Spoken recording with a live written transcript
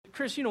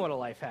Chris, you know what a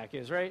life hack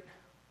is, right?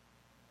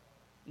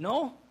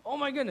 No? Oh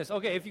my goodness.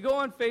 Okay, if you go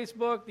on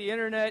Facebook, the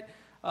internet,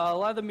 a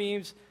lot of the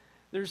memes,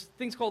 there's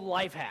things called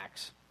life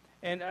hacks.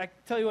 And I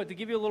tell you what, to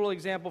give you a little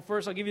example,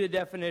 first I'll give you the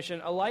definition.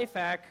 A life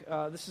hack,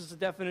 this is a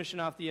definition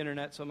off the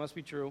internet, so it must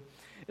be true,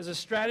 is a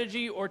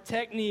strategy or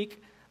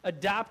technique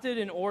adopted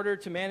in order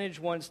to manage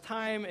one's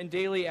time and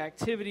daily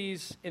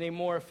activities in a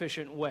more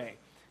efficient way.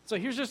 So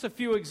here's just a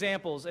few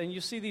examples, and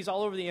you see these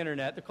all over the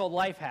internet. They're called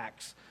life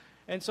hacks.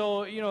 And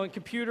so, in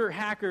computer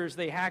hackers,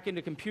 they hack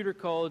into computer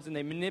codes and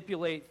they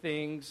manipulate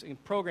things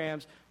and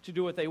programs to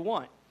do what they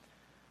want.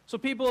 So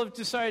people have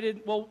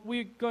decided, well,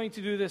 we're going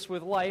to do this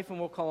with life, and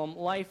we'll call them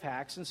life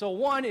hacks. And so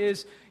one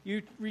is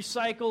you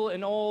recycle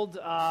an old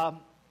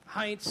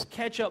Heinz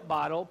ketchup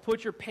bottle,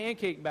 put your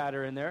pancake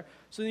batter in there,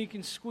 so that you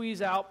can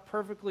squeeze out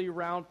perfectly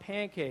round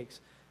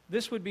pancakes.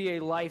 This would be a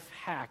life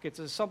hack.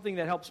 It's something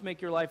that helps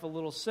make your life a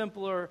little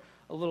simpler,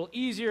 a little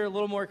easier, a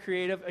little more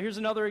creative. Here's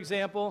another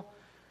example.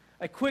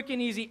 A quick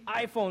and easy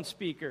iPhone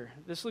speaker.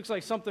 This looks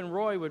like something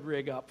Roy would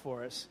rig up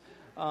for us.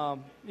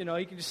 You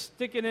can just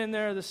stick it in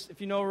there. If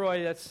you know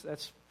Roy,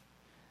 that's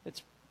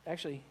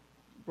actually,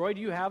 Roy, do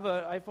you have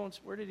an iPhone?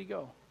 Where did he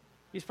go?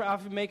 He's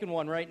probably making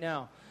one right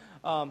now.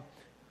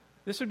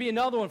 This would be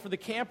another one for the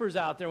campers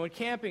out there. When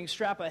camping,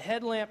 strap a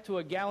headlamp to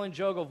a gallon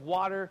jug of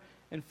water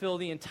and fill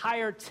the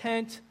entire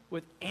tent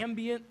with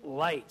ambient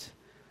light.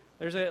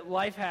 There's a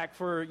life hack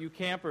for you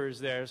campers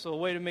there. So a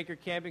way to make your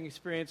camping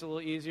experience a little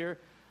easier.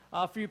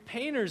 For you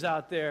painters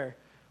out there,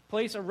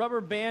 place a rubber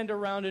band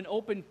around an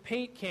open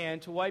paint can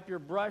to wipe your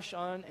brush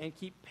on and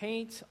keep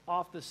paint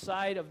off the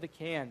side of the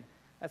can.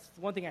 That's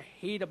one thing I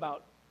hate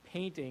about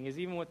painting, is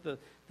even with the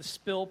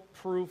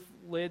spill-proof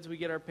lids we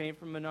get our paint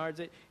from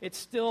Menards, it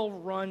still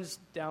runs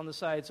down the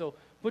side. So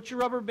put your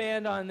rubber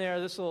band on there.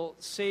 This will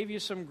save you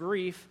some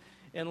grief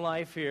in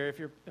life here if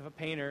you're a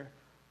painter.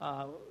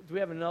 Do we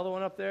have another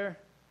one up there?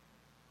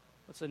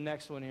 What's the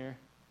next one here?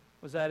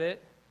 Was that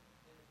it?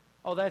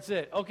 Oh, that's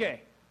it.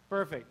 Okay.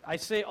 Perfect.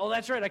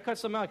 That's right, I cut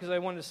some out because I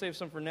wanted to save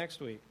some for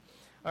next week.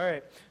 All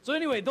right. So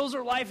anyway, those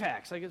are life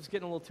hacks. I was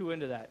getting a little too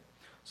into that.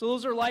 So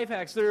those are life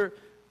hacks. They're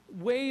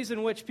ways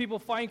in which people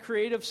find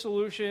creative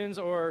solutions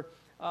or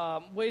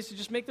ways to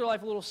just make their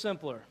life a little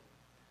simpler.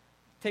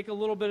 Take a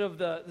little bit of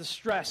the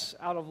stress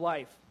out of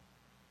life.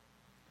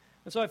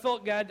 And so I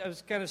felt God, I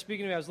was kind of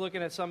speaking to me, I was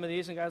looking at some of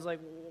these, and God's like,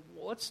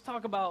 well, let's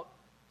talk about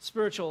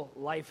spiritual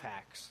life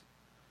hacks.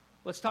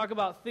 Let's talk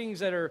about things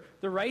they're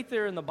right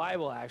there in the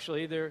Bible,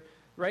 actually. They're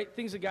right?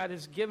 Things that God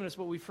has given us,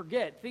 but we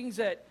forget. Things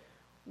that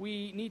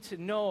we need to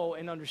know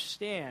and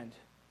understand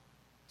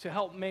to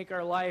help make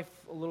our life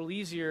a little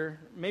easier.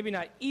 Maybe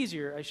not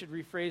easier, I should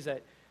rephrase that.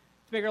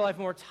 To make our life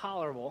more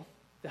tolerable,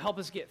 to help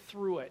us get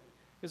through it.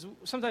 Because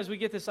sometimes we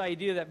get this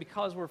idea that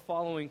because we're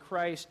following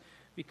Christ,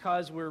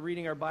 because we're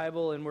reading our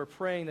Bible and we're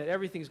praying that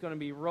everything's going to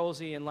be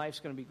rosy and life's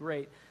going to be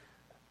great.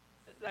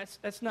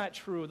 That's not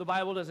true. The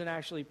Bible doesn't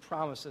actually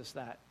promise us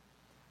that.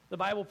 The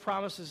Bible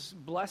promises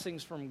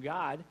blessings from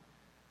God,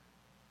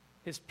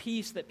 His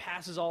peace that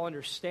passes all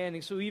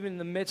understanding. So even in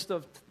the midst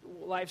of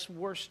life's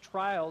worst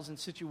trials and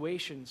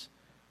situations,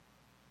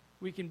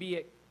 we can be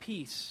at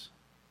peace.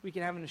 We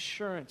can have an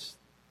assurance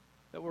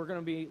that we're going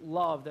to be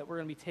loved, that we're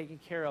going to be taken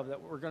care of,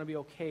 that we're going to be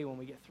okay when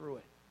we get through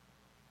it.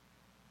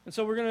 And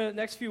so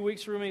next few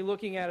weeks, we're going to be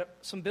looking at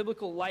some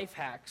biblical life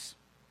hacks,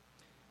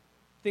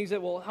 things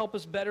that will help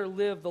us better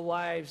live the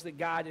lives that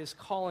God is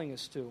calling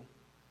us to.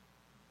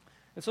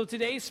 And so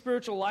today's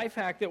spiritual life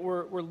hack that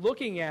we're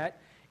looking at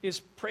is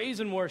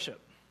praise and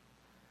worship.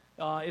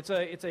 It's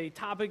a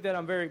topic that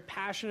I'm very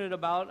passionate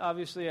about.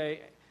 Obviously,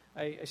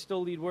 I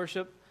still lead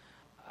worship.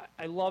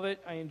 I love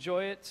it. I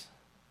enjoy it.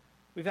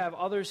 We have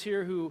others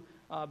here who,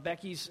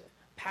 Becky's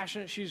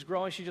passionate. She's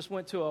growing. She just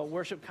went to a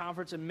worship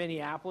conference in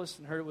Minneapolis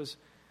and heard it was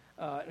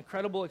an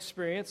incredible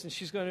experience, and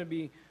she's going to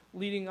be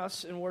leading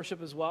us in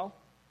worship as well.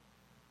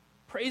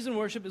 Praise and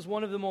worship is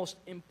one of the most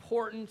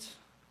important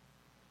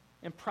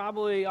and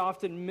probably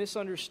often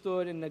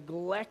misunderstood and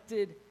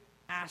neglected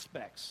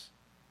aspects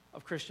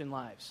of Christian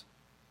lives,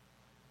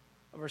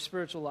 of our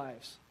spiritual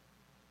lives.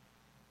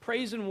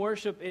 Praise and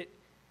worship,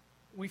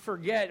 we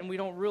forget and we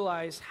don't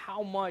realize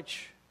how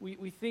much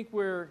we think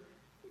we're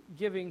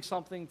giving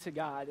something to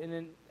God,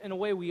 and in a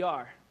way we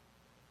are.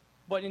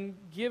 But in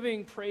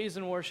giving praise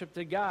and worship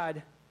to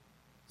God,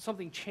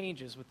 something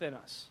changes within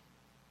us.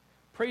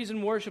 Praise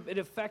and worship, it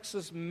affects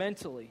us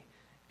mentally,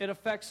 it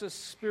affects us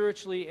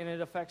spiritually, and it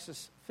affects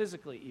us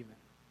physically even.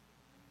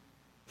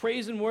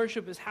 Praise and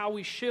worship is how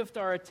we shift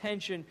our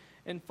attention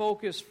and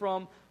focus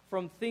from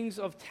things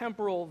of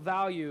temporal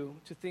value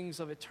to things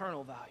of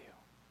eternal value.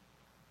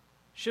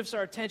 Shifts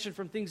our attention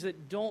from things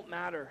that don't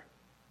matter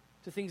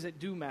to things that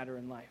do matter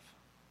in life.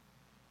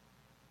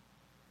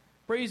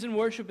 Praise and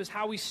worship is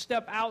how we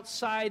step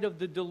outside of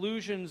the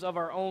delusions of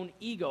our own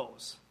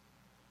egos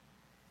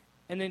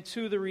and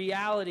into the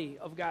reality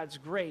of God's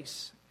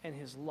grace and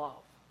His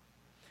love.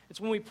 It's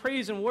when we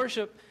praise and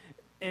worship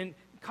and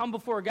come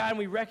before God and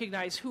we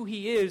recognize who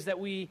He is that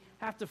we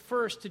have to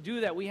first, to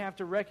do that, we have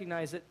to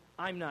recognize that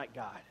I'm not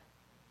God.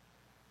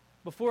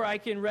 Before I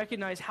can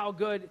recognize how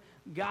good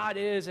God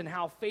is and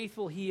how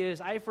faithful He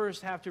is, I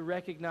first have to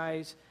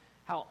recognize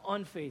how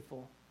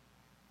unfaithful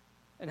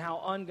and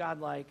how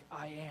ungodlike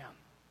I am.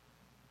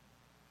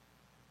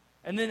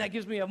 And then that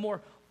gives me a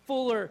more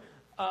fuller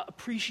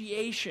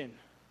appreciation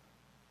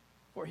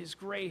for His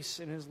grace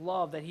and His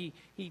love, that He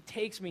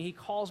takes me, He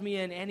calls me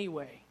in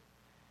anyway.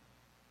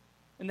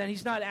 And that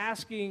He's not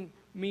asking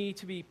me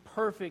to be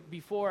perfect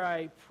before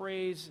I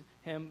praise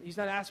Him. He's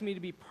not asking me to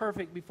be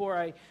perfect before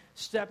I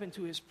step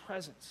into His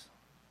presence.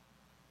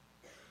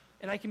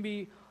 And I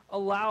can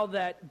allow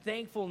that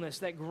thankfulness,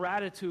 that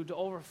gratitude to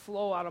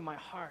overflow out of my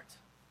heart.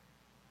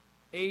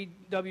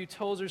 A.W.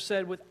 Tozer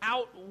said,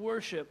 without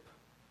worship,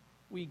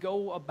 we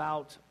go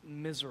about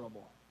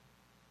miserable.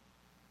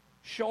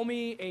 Show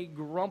me a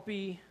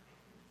grumpy,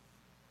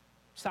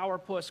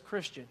 sourpuss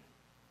Christian,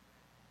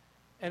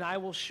 and I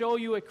will show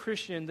you a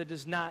Christian that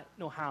does not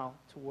know how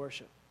to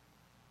worship.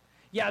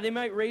 Yeah, they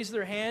might raise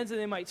their hands, and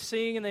they might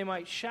sing, and they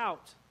might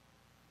shout.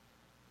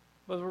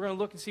 But we're going to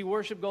look and see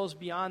worship goes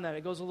beyond that.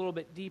 It goes a little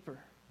bit deeper.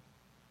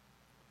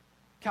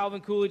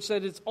 Calvin Coolidge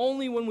said, it's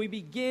only when we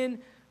begin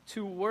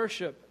to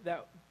worship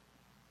that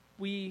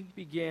we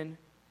begin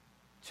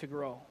to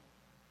grow.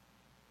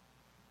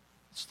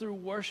 It's through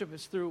worship,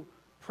 it's through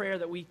prayer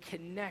that we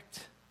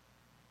connect.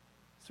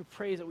 It's through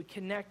praise that we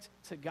connect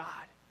to God.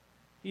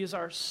 He is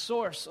our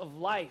source of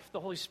life. The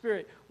Holy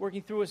Spirit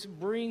working through us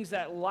brings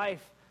that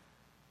life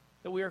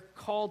that we are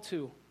called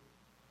to.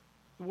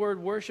 The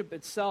word worship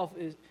itself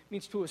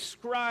means to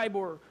ascribe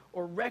or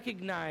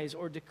recognize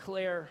or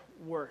declare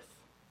worth.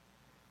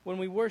 When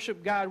we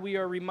worship God, we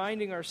are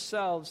reminding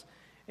ourselves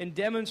and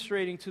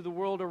demonstrating to the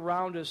world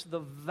around us the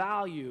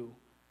value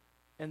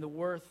and the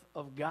worth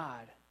of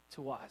God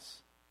to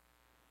us.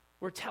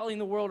 We're telling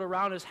the world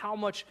around us how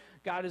much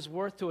God is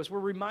worth to us. We're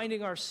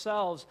reminding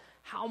ourselves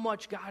how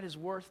much God is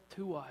worth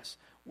to us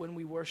when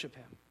we worship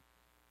Him.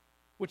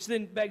 Which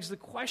then begs the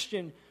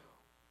question,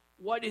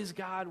 what is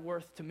God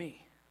worth to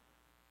me?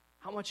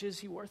 How much is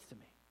He worth to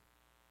me?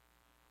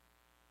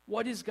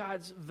 What is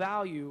God's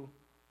value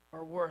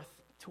or worth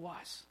to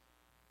us?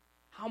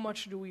 How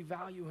much do we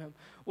value Him?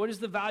 What is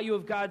the value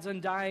of God's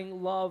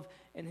undying love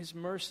and His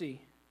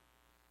mercy?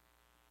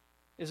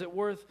 Is it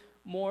worth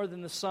more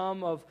than the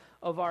sum of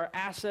our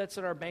assets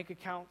and our bank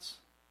accounts?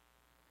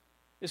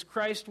 Is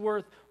Christ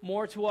worth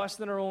more to us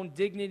than our own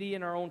dignity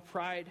and our own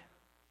pride?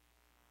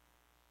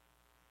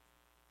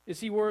 Is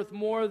He worth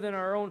more than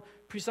our own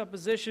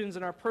presuppositions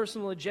and our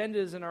personal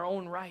agendas and our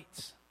own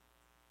rights?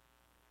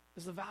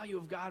 Is the value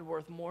of God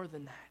worth more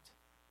than that?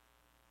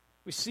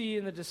 We see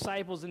in the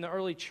disciples in the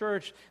early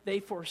church, they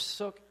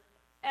forsook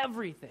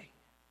everything.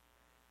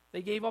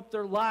 They gave up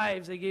their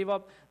lives, they gave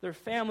up their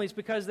families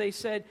because they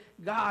said,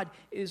 God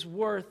is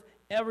worth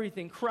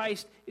everything.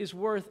 Christ is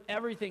worth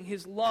everything.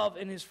 His love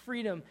and His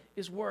freedom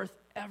is worth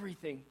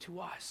everything to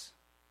us.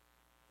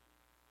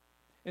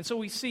 And so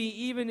we see,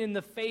 even in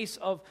the face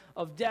of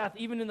death,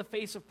 even in the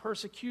face of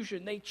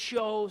persecution, they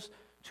chose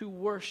to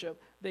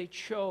worship. They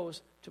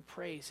chose to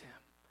praise Him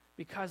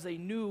because they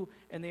knew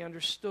and they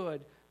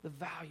understood the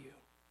value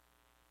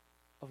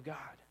of God.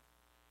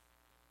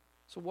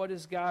 So what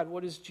is God?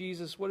 What is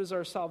Jesus? What is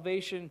our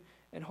salvation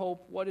and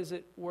hope? What is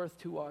it worth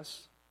to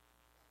us?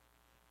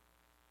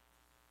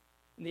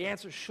 And the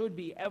answer should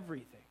be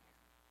everything.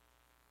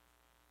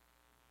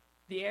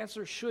 The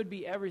answer should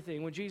be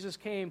everything. When Jesus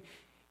came,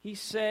 He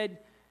said,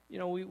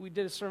 we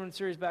did a sermon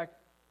series a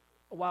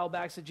while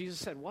back, said Jesus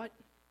said, what?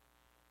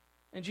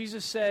 And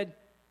Jesus said,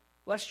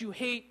 lest you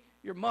hate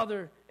your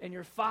mother and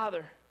your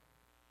father,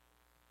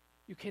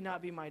 you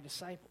cannot be my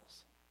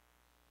disciples.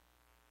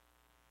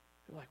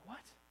 You're like, what?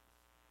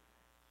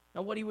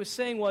 Now what He was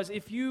saying was,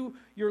 if your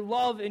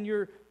love and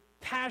your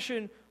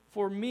passion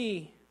for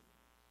me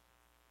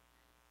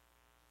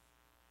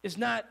is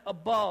not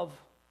above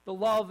the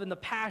love and the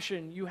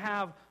passion you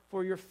have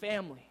for your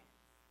family,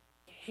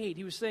 hate.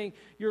 He was saying,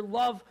 your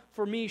love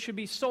for me should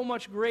be so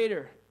much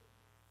greater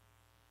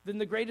than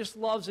the greatest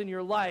loves in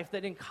your life,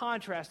 that in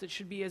contrast, it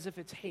should be as if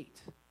it's hate.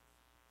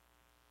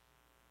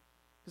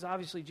 Because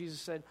obviously Jesus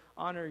said,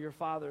 honor your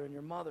father and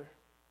your mother.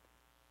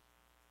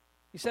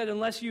 He said,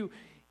 unless you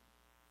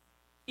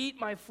eat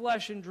my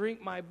flesh and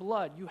drink my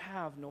blood, you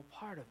have no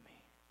part of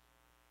me.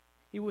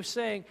 He was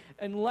saying,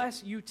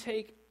 unless you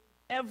take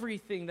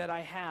everything that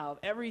I have,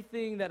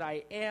 everything that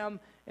I am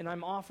and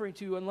I'm offering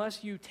to you,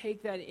 unless you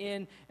take that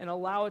in and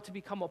allow it to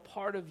become a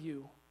part of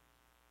you,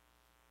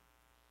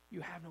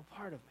 you have no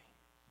part of me.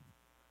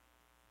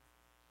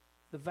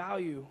 The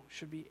value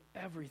should be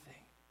everything.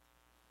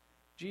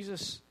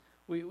 Jesus,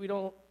 we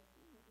don't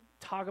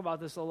talk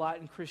about this a lot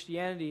in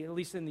Christianity, at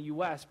least in the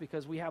U.S.,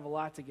 because we have a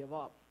lot to give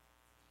up.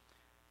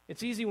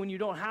 It's easy when you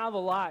don't have a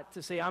lot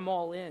to say, I'm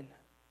all in.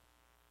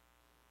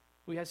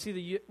 We see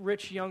the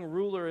rich young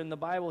ruler in the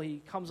Bible.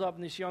 He comes up,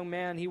 and this young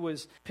man, he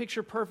was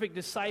picture-perfect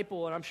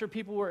disciple, and I'm sure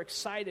people were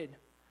excited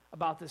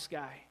about this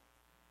guy.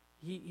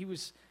 He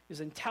was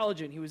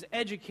intelligent, he was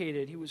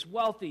educated, he was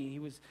wealthy, he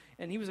was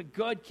a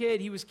good kid.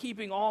 He was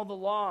keeping all the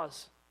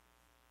laws.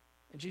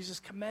 And Jesus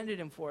commended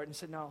him for it and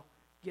said, no,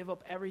 Give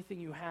up everything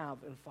you have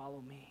and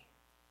follow me.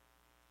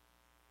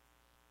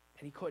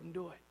 And he couldn't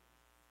do it.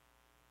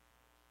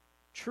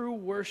 True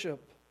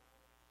worship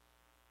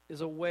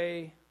is a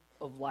way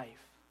of life.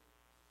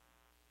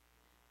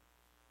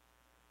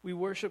 We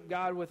worship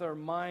God with our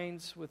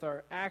minds, with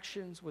our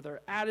actions, with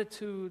our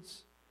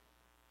attitudes,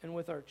 and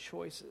with our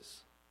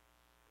choices.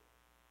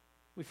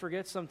 We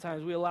forget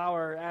sometimes. We allow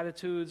our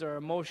attitudes, our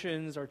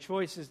emotions, our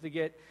choices to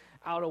get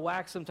out of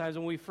whack sometimes.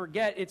 And we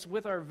forget it's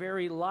with our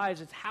very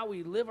lives. It's how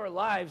we live our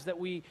lives that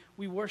we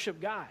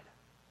worship God.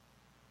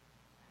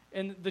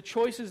 And the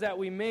choices that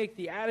we make,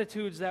 the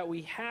attitudes that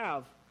we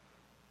have,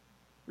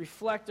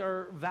 reflect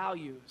our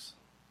values.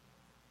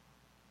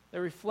 They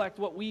reflect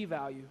what we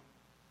value.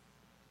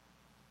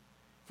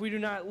 If we do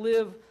not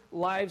live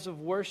lives of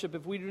worship,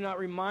 if we do not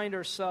remind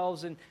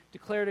ourselves and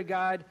declare to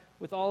God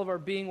with all of our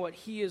being what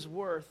He is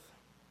worth,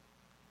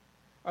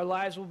 our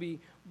lives will be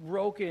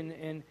broken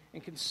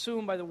and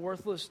consumed by the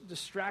worthless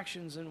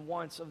distractions and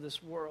wants of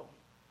this world,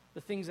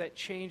 the things that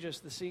change us,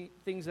 the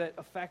things that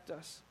affect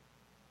us.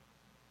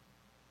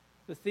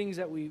 The things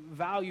that we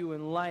value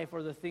in life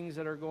are the things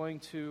that are going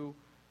to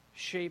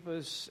shape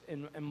us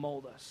and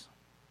mold us.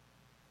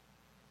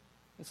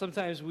 And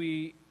sometimes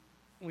when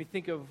we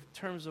think of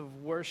terms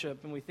of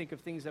worship and we think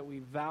of things that we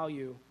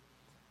value,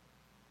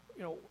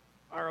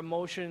 our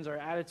emotions, our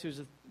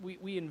attitudes,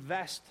 we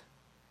invest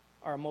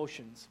our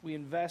emotions. We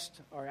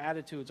invest our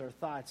attitudes, our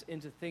thoughts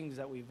into things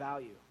that we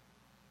value.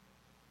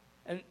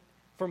 And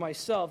for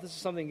myself, this is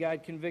something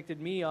God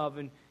convicted me of,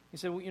 and He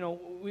said,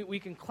 we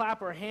can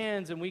clap our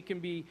hands and we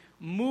can be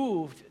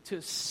moved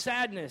to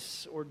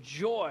sadness or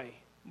joy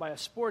by a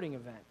sporting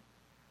event.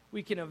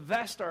 We can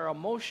invest our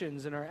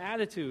emotions and our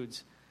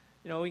attitudes.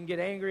 We can get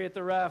angry at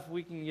the ref.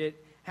 We can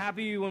get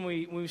happy when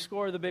we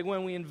score the big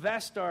win. We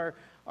invest our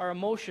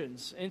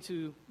emotions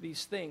into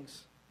these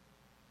things.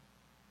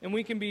 And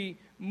we can be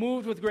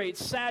moved with great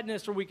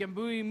sadness, or we can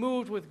be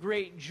moved with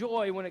great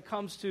joy when it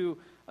comes to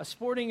a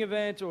sporting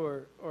event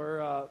or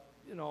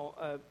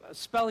a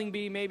spelling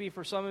bee maybe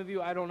for some of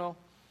you, I don't know.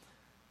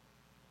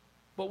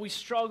 But we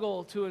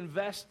struggle to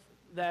invest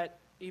that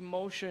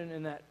emotion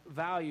and that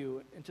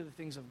value into the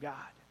things of God,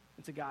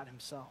 into God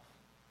Himself.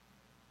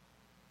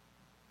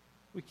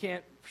 We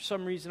can't, for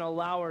some reason,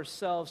 allow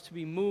ourselves to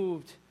be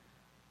moved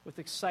with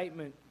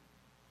excitement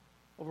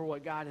over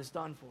what God has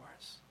done for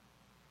us.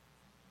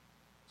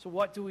 So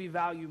what do we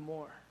value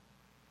more?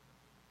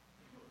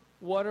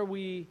 What are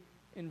we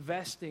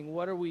investing?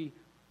 What are we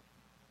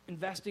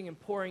investing and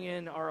pouring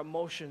in our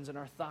emotions and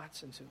our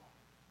thoughts into?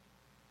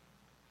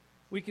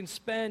 We can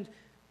spend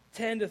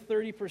 10 to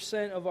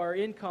 30% of our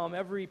income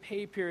every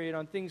pay period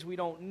on things we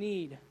don't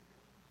need,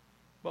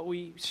 but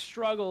we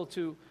struggle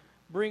to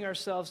bring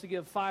ourselves to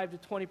give 5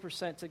 to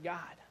 20% to God.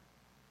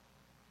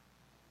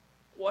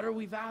 What are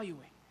we valuing?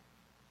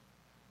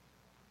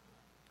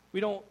 We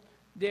don't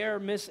dare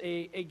miss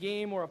a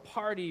game or a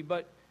party,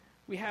 but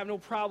we have no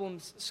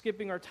problems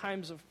skipping our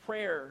times of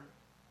prayer,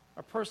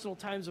 our personal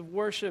times of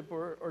worship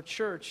or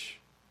church.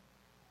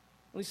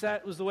 At least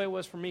that was the way it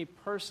was for me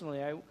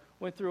personally. I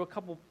went through a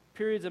couple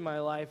periods in my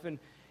life, and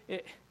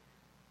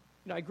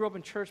I grew up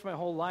in church my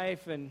whole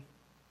life, and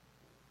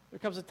there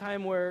comes a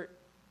time where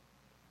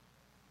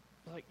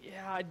I'm like,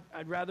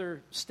 I'd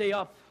rather stay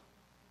up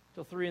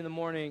till 3 in the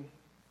morning,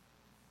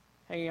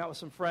 hanging out with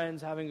some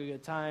friends, having a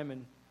good time,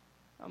 and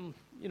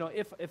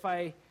if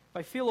I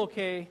feel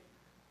okay,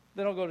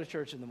 then I'll go to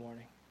church in the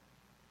morning.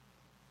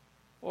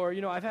 Or,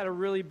 I've had a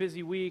really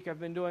busy week. I've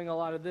been doing a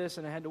lot of this,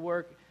 and I had to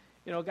work.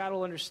 God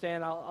will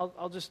understand.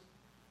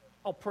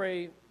 I'll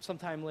pray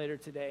sometime later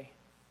today.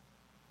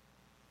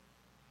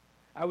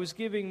 I was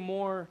giving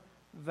more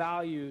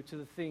value to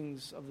the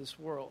things of this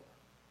world.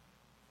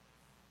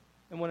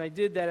 And when I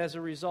did that, as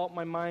a result,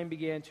 my mind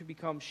began to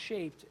become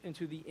shaped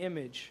into the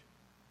image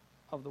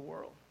of the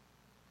world.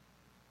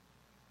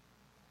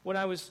 When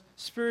I was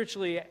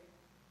spiritually at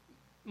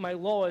my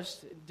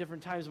lowest at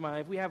different times in my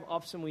life, we have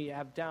ups and we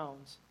have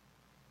downs.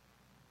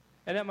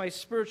 And at my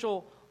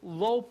spiritual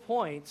low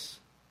points,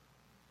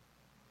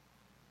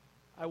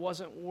 I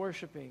wasn't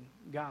worshiping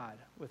God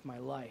with my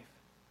life.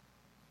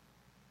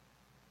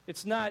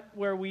 It's not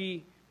where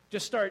we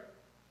just start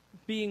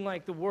being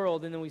like the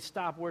world and then we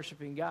stop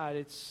worshiping God.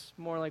 It's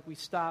more like we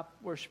stop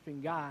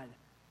worshiping God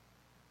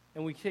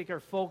and we take our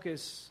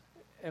focus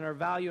and our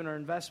value and our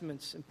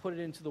investments and put it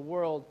into the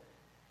world,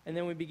 and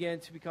then we begin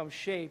to become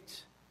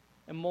shaped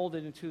and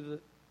molded into the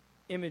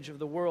image of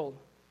the world.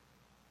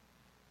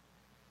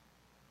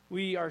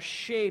 We are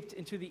shaped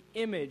into the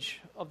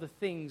image of the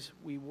things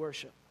we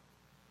worship.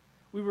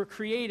 We were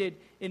created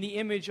in the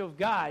image of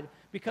God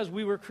because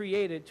we were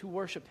created to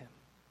worship Him.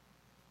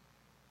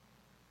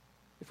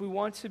 If we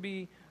want to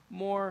be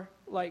more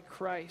like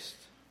Christ,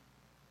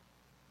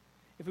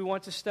 if we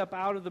want to step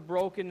out of the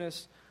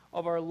brokenness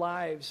of our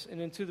lives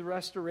and into the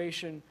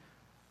restoration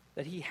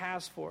that He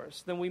has for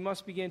us, then we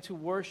must begin to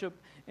worship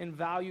and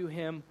value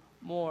Him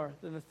more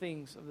than the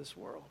things of this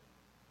world.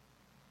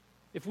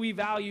 If we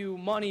value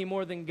money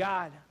more than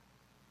God,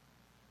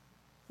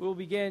 we will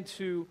begin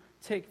to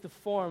take the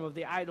form of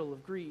the idol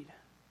of greed.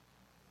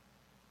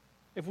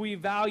 if we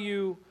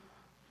value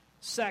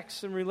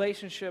sex and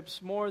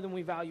relationships more than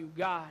we value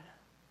God,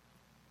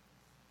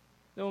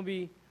 then we'll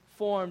be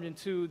formed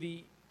into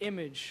the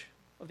image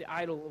of the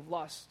idol of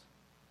lust.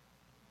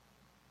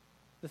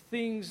 The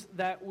things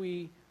that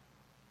we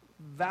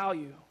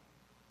value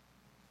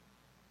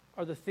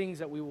are the things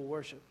that we will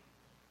worship.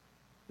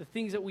 The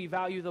things that we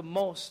value the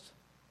most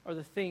are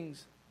the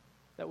things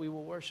that we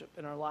will worship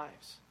in our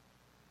lives.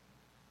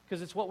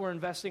 Because it's what we're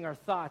investing our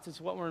thoughts,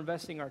 it's what we're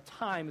investing our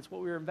time, it's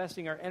what we're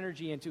investing our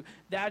energy into.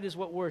 That is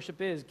what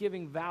worship is,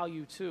 giving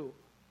value to.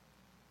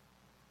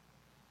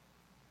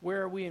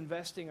 Where are we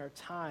investing our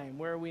time?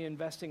 Where are we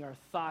investing our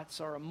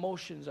thoughts, our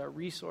emotions, our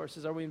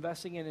resources? Are we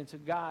investing it into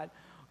God?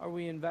 Are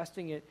we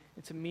investing it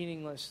into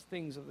meaningless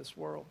things of this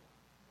world?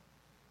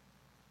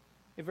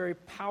 A very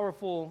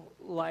powerful,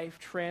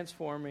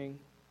 life-transforming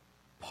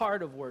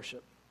part of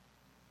worship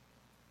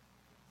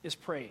is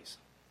praise.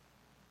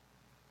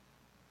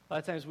 A lot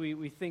of times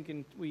we think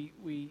and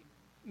we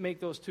make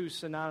those two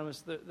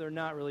synonymous. They're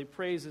not really.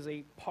 Praise is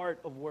a part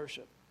of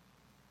worship.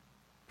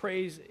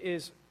 Praise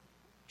is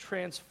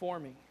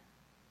transforming.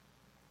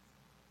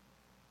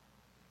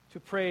 To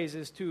praise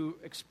is to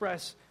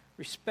express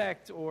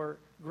respect or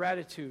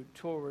gratitude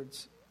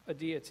towards a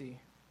deity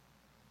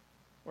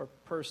or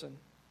person.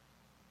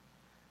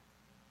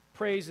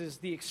 Praise is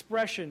the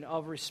expression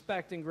of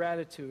respect and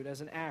gratitude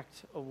as an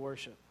act of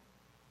worship.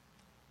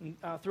 And,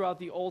 throughout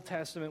the Old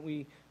Testament,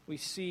 we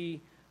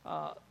see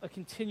a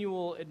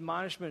continual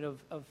admonishment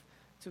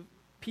to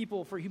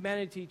people, for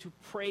humanity to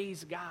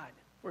praise God,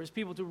 or as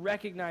people to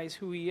recognize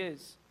who He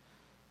is.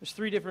 There's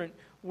 3 different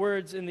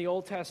words in the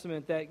Old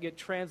Testament that get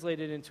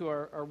translated into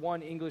our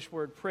one English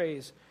word,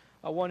 praise.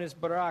 One is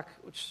barak,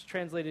 which is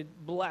translated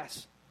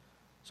bless.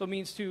 So it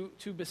means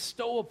to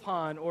bestow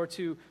upon or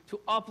to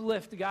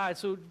uplift God.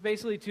 So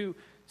basically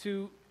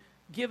to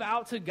give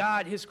out to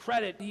God His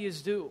credit He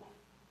is due.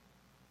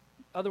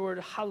 Other word,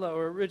 halla,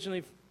 or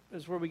originally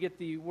is where we get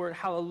the word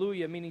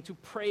hallelujah, meaning to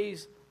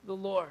praise the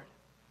Lord.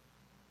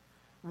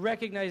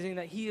 Recognizing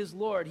that He is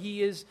Lord.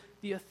 He is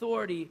the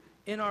authority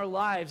in our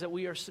lives that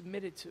we are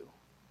submitted to.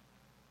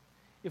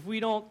 If we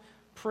don't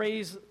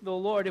praise the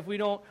Lord, if we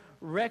don't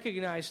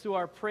recognize through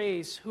our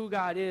praise who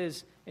God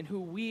is and who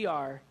we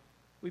are,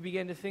 we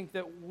begin to think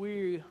that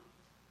we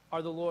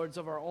are the lords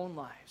of our own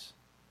lives.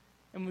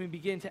 And we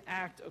begin to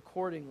act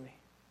accordingly.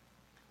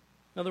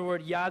 Another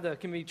word, yada,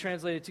 can be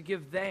translated to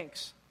give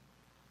thanks.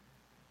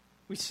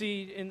 We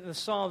see in the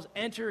Psalms,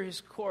 enter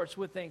His courts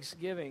with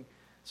thanksgiving.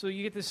 So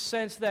you get this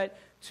sense that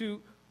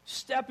to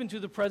step into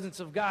the presence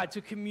of God,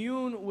 to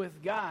commune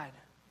with God,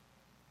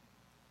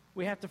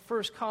 we have to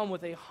first come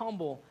with a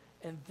humble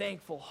and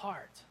thankful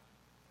heart.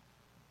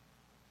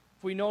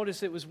 If we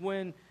notice, it was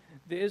when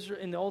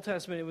in the Old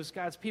Testament, it was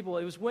God's people.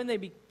 It was when they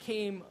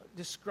became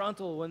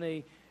disgruntled, when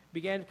they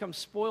began to become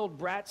spoiled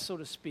brats, so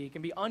to speak,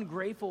 and be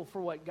ungrateful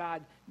for what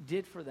God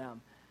did for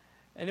them.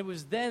 And it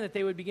was then that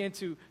they would begin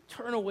to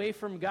turn away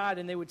from God,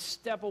 and they would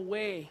step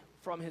away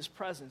from His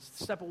presence,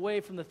 step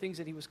away from the things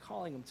that He was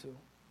calling them to.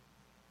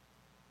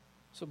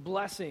 So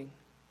blessing,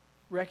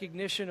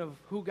 recognition of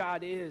who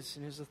God is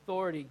and His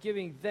authority,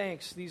 giving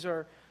thanks, these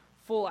are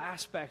full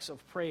aspects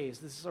of praise.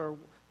 These are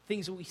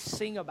things that we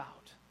sing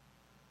about.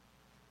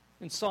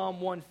 In Psalm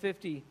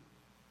 150,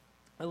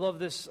 I love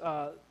this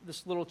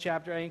little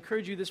chapter. I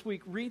encourage you this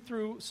week, read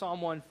through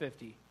Psalm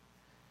 150.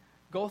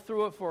 Go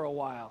through it for a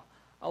while.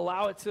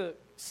 Allow it to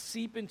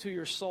seep into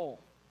your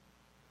soul.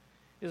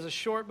 It is a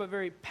short but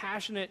very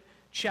passionate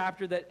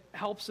chapter that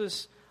helps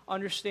us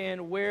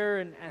understand where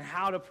and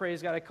how to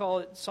praise God. I call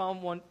it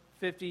Psalm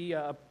 150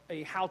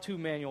 a how-to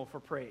manual for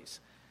praise.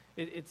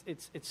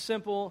 It's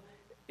simple.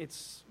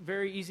 It's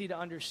very easy to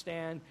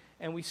understand,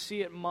 and we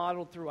see it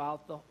modeled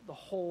throughout the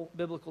whole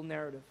biblical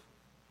narrative.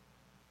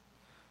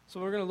 So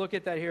we're going to look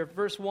at that here.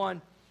 Verse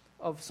 1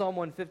 of Psalm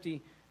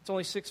 150, it's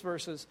only 6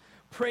 verses.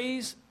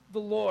 Praise the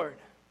Lord.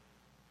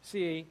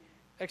 See an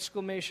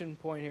exclamation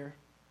point here.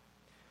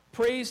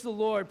 Praise the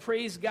Lord.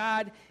 Praise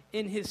God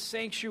in His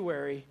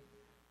sanctuary.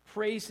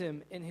 Praise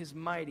Him in His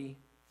mighty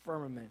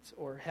firmament,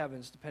 or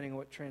heavens, depending on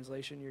what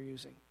translation you're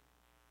using.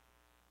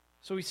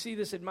 So we see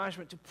this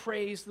admonishment to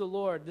praise the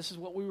Lord. This is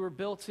what we were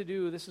built to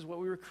do. This is what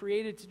we were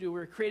created to do. We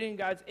were created in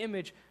God's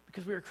image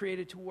because we were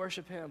created to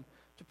worship Him,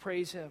 to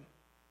praise Him.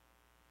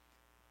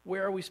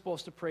 Where are we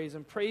supposed to praise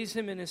Him? Praise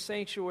Him in His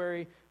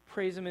sanctuary.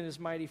 Praise Him in His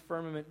mighty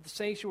firmament. The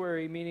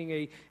sanctuary meaning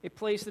a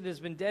place that has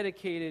been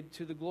dedicated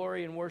to the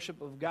glory and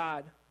worship of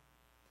God.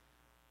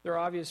 There are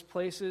obvious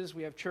places.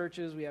 We have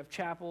churches. We have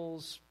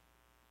chapels.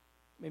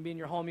 Maybe in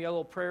your home you got a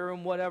little prayer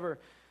room, whatever.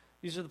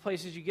 These are the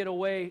places you get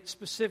away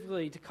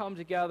specifically to come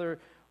together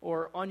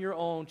or on your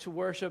own to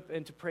worship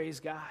and to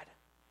praise God.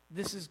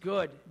 This is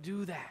good.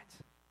 Do that.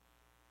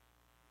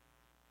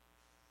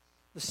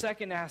 The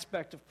second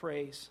aspect of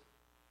praise,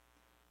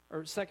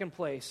 or second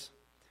place,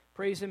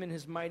 praise Him in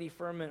His mighty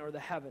firmament, or the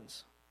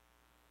heavens.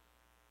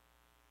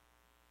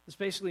 This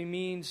basically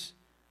means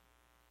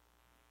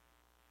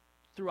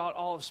throughout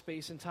all of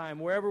space and time.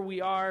 Wherever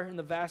we are in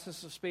the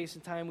vastness of space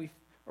and time,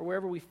 or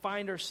wherever we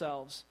find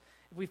ourselves,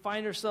 if we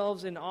find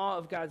ourselves in awe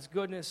of God's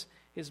goodness,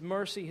 His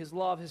mercy, His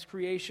love, His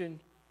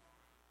creation,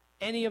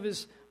 any of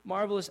His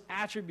marvelous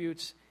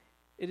attributes,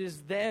 it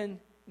is then,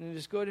 and it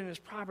is good and it is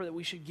proper that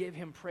we should give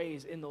Him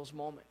praise in those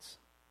moments.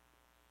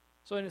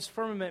 So in His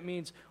firmament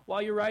means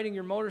while you're riding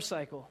your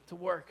motorcycle to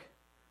work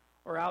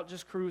or out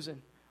just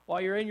cruising,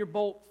 while you're in your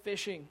boat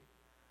fishing,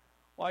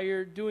 while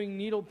you're doing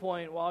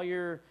needlepoint, while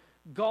you're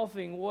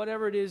golfing,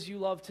 whatever it is you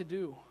love to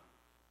do,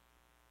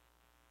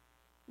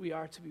 we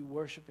are to be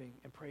worshiping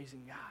and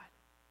praising God.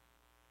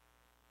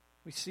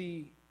 We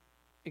see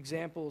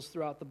examples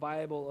throughout the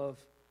Bible of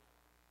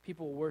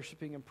people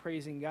worshiping and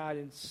praising God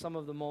in some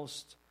of the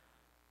most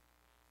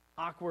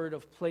awkward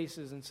of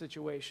places and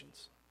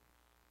situations.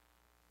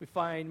 We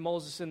find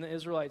Moses and the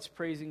Israelites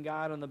praising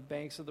God on the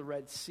banks of the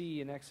Red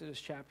Sea in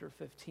Exodus chapter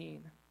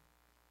 15.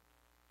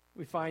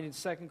 We find in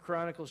 2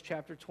 Chronicles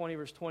chapter 20,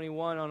 verse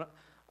 21, on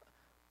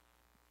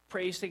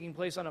praise taking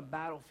place on a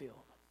battlefield.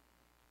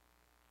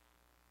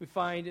 We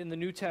find in the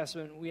New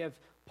Testament, we have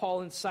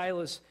Paul and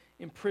Silas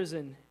in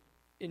prison,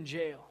 in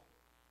jail,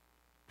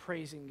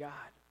 praising God.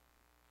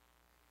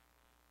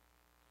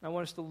 I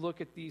want us to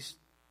look at these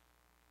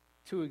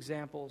two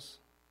examples.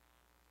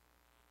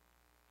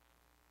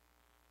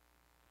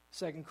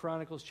 2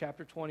 Chronicles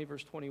chapter 20,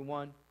 verse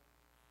 21.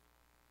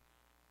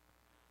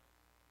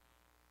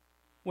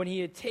 When he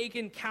had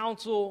taken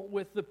counsel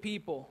with the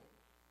people,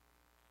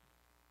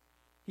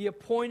 he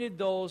appointed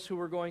those who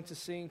were going to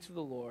sing to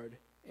the Lord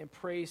and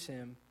praise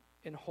Him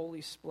in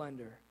holy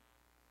splendor,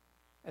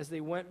 as they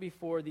went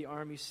before the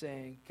army,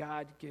 saying,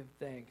 God, give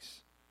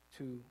thanks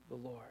to the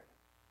Lord.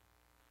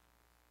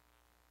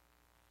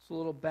 So a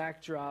little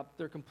backdrop,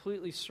 they're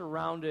completely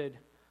surrounded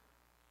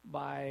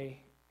by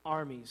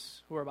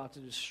armies who are about to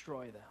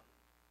destroy them.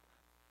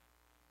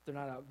 They're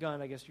not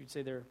outgunned, I guess you'd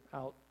say they're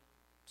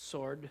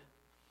out-sworded,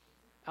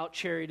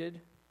 out-charioted,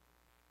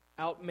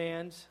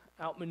 outmanned,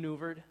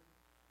 outmaneuvered.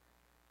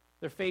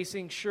 They're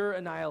facing sure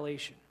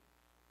annihilation.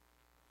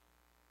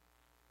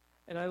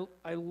 And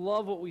I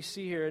love what we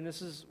see here, and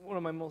this is one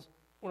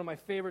of my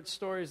favorite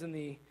stories in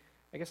the,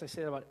 I guess I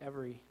say that about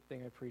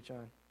everything I preach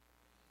on.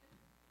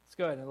 It's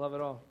good, I love it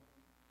all.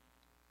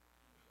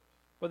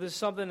 But this is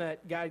something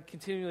that God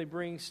continually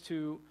brings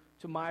to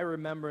my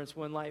remembrance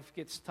when life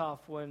gets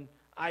tough, when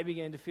I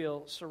begin to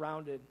feel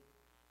surrounded.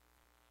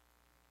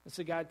 And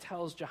so God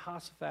tells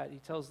Jehoshaphat, He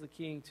tells the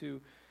king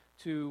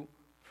to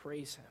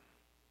praise Him.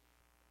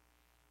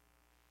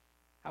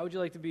 How would you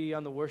like to be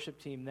on the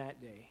worship team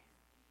that day?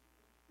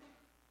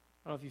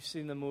 I don't know if you've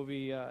seen the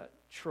movie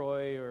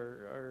Troy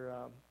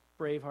or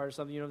Braveheart or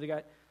something. You know, they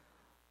got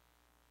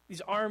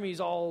these armies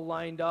all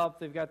lined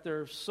up. They've got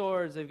their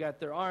swords, they've got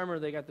their armor,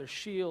 they got their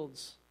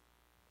shields.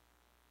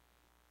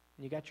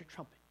 And you got your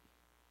trumpet.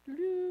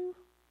 Doo-doo.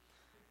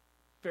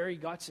 Very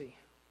gutsy.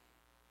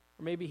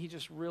 Or maybe he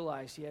just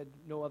realized he had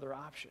no other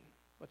option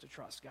but to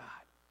trust God.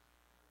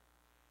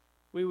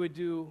 We would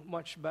do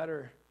much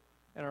better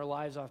in our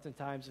lives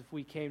oftentimes if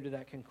we came to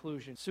that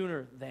conclusion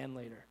sooner than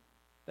later,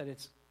 that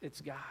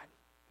it's God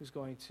who's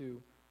going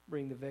to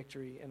bring the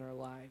victory in our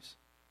lives.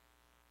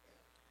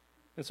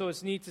 And so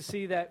it's neat to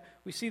see that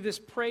we see this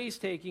praise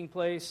taking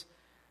place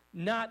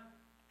not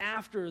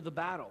after the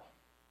battle,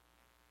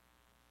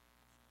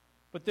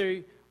 but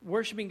they're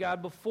worshiping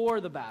God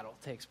before the battle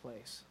takes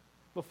place.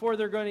 Before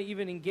they're going to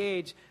even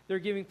engage, they're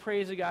giving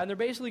praise to God. And they're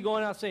basically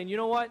going out saying, you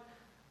know what,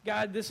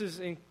 God, this is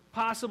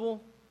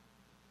impossible.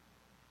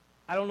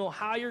 I don't know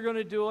how you're going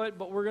to do it,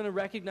 but we're going to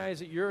recognize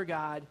that you're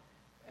God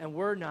and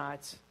we're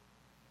not.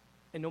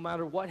 And no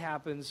matter what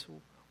happens,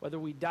 whether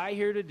we die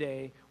here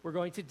today, we're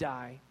going to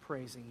die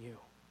praising you.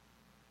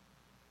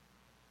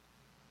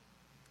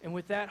 And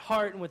with that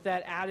heart and with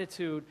that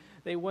attitude,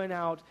 they went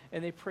out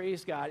and they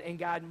praised God. And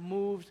God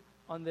moved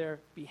on their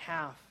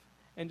behalf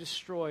and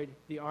destroyed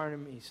the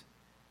armies.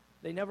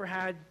 They never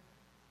had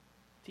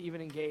to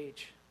even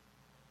engage.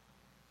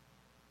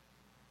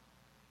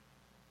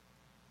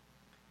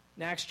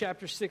 In Acts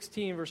chapter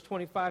 16, verse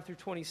 25 through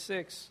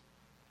 26,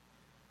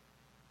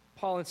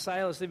 Paul and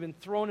Silas, they've been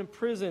thrown in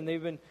prison.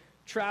 They've been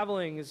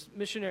traveling as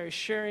missionaries,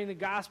 sharing the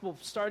gospel,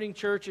 starting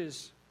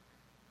churches,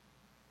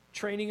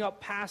 training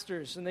up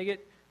pastors, and they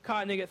get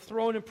caught and they get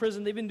thrown in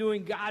prison. They've been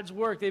doing God's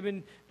work. They've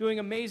been doing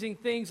amazing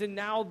things, and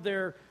now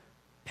they're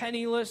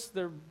penniless,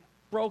 they're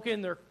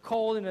broken, they're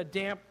cold in a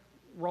damp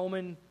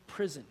Roman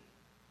prison.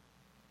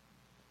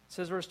 It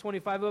says, verse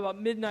 25,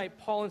 about midnight,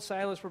 Paul and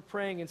Silas were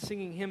praying and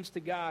singing hymns to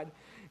God,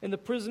 and the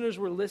prisoners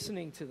were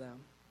listening to them.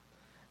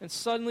 And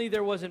suddenly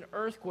there was an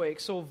earthquake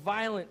so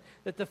violent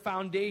that the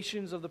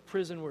foundations of the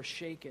prison were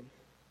shaken.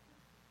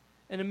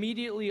 And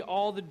immediately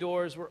all the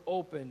doors were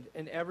opened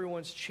and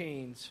everyone's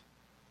chains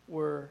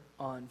were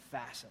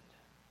unfastened.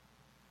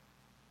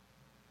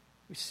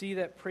 We see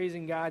that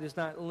praising God is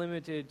not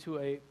limited to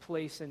a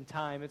place and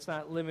time. It's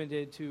not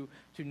limited to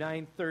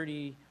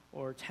 9:30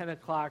 or 10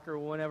 o'clock or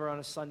whenever on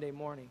a Sunday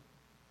morning.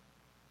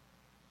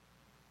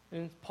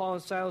 In Paul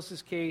and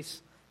Silas'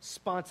 case,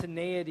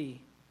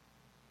 spontaneity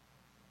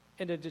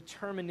and a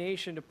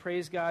determination to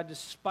praise God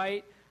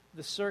despite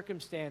the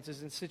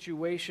circumstances and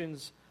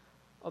situations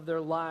of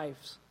their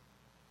lives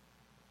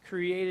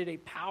created a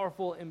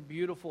powerful and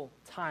beautiful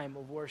time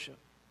of worship.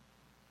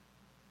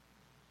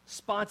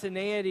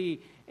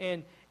 Spontaneity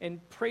and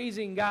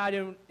praising God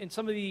in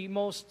some of the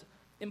most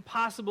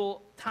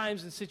impossible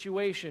times and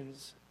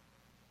situations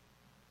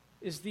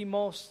is the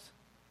most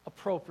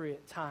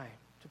appropriate time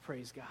to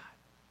praise God.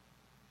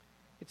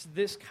 It's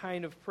this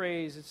kind of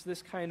praise, it's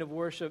this kind of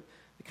worship,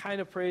 the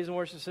kind of praise and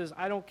worship says,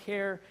 I don't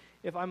care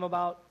if I'm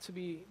about to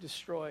be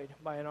destroyed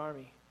by an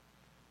army.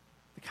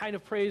 The kind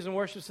of praise and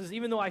worship says,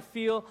 even though I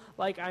feel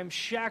like I'm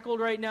shackled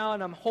right now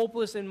and I'm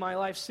hopeless in my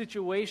life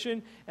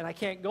situation and I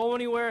can't go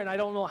anywhere and I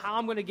don't know how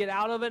I'm going to get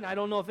out of it and I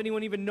don't know if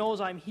anyone even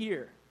knows I'm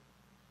here.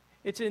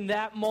 It's in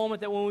that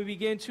moment that when we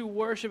begin to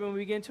worship and we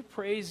begin to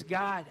praise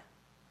God,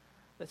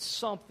 that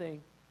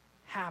something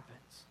happens.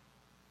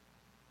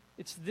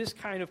 It's this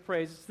kind of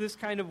praise, it's this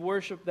kind of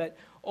worship that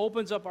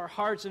opens up our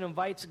hearts and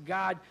invites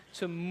God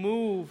to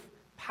move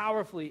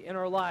powerfully in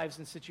our lives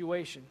and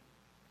situation.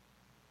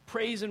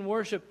 Praise and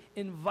worship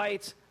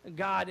invites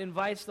God,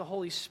 invites the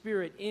Holy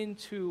Spirit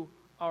into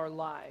our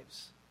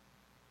lives.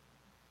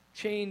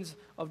 Chains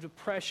of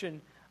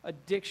depression,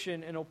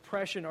 addiction, and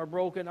oppression are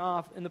broken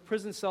off, and the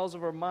prison cells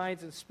of our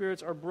minds and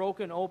spirits are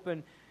broken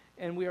open,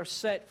 and we are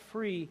set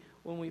free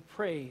when we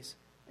praise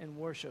and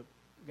worship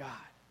God.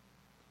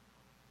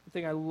 The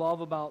thing I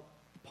love about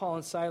Paul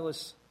and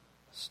Silas'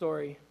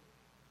 story,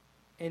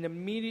 and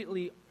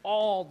immediately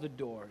all the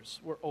doors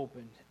were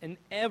opened, and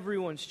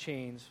everyone's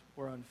chains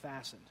were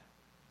unfastened.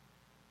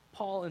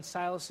 Paul and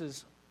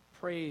Silas'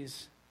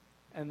 praise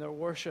and their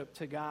worship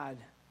to God,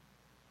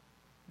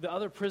 the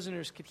other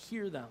prisoners could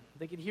hear them.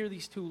 They could hear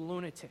these two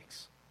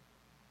lunatics.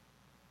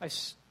 I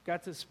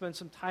got to spend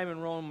some time in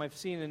Rome. I've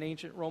seen an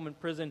ancient Roman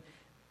prison.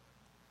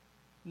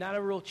 Not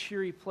a real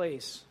cheery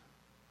place.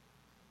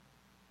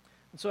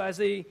 And so as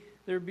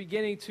they're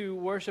beginning to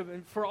worship,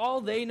 and for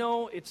all they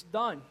know, it's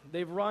done.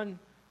 They've run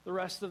the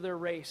rest of their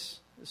race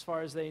as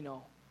far as they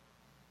know.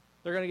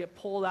 They're going to get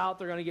pulled out.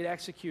 They're going to get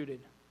executed.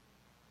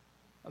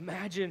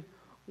 Imagine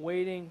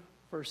waiting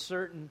for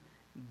certain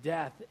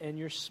death, and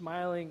you're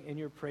smiling and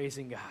you're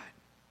praising God.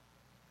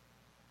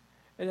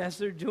 And as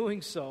they're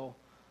doing so,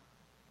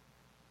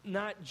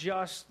 not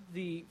just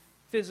the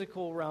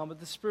physical realm, but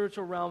the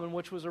spiritual realm in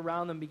which was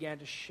around them began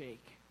to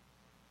shake.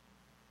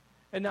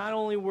 And not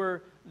only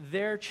were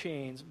their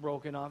chains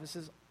broken off, it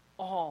says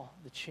all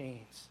the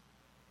chains.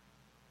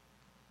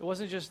 It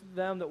wasn't just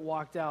them that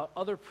walked out.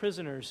 Other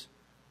prisoners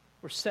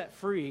were set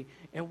free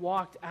and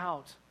walked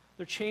out.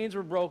 Their chains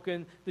were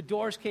broken. The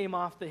doors came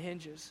off the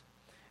hinges.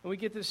 And we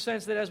get this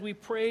sense that as we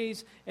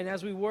praise and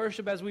as we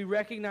worship, as we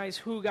recognize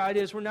who God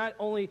is, we're not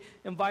only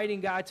inviting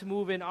God to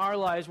move in our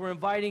lives, we're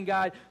inviting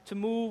God to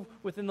move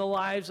within the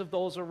lives of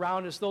those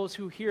around us, those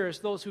who hear us,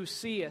 those who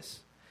see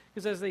us.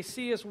 Because as they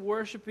see us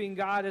worshiping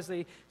God, as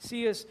they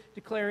see us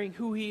declaring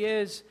who He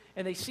is,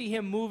 and they see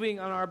Him moving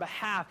on our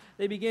behalf,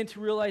 they begin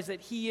to realize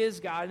that He is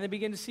God, and they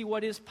begin to see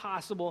what is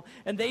possible,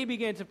 and they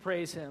begin to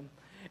praise Him.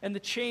 And the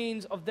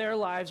chains of their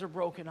lives are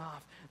broken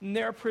off, and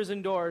their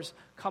prison doors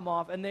come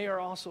off, and they are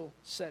also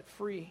set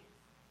free.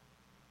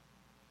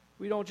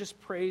 We don't just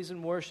praise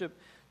and worship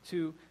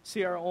to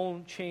see our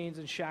own chains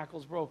and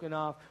shackles broken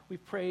off. We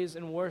praise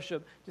and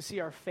worship to see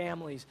our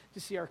families,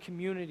 to see our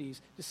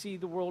communities, to see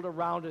the world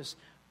around us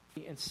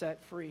and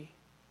set free.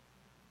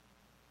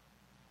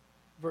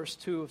 Verse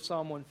 2 of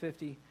Psalm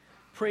 150.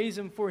 Praise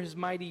Him for His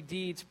mighty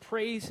deeds.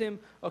 Praise Him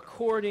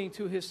according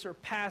to His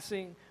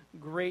surpassing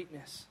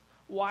greatness.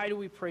 Why do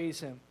we praise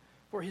Him?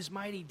 For His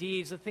mighty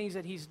deeds, the things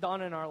that He's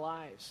done in our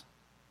lives.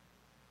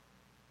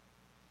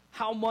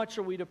 How much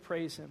are we to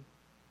praise Him?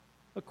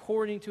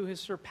 According to His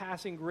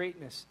surpassing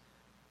greatness.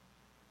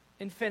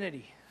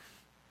 Infinity.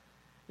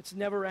 It's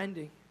never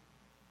ending.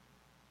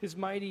 His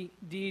mighty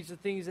deeds, the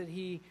things that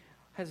He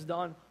has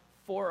done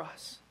for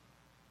us,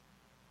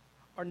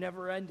 are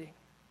never ending.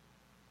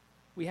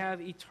 We have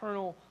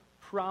eternal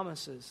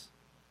promises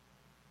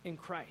in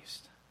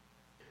Christ.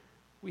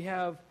 We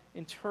have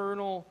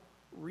eternal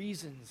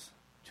reasons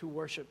to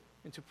worship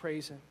and to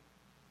praise Him.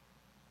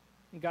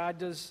 And God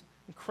does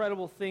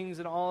incredible things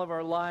in all of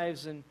our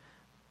lives, and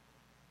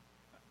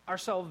our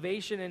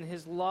salvation and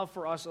His love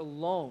for us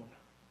alone,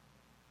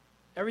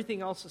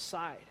 everything else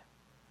aside,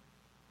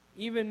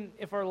 even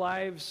if our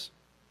lives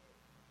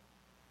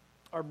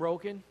are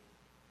broken,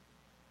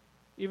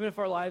 even if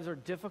our lives are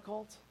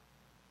difficult,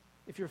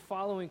 if you're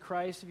following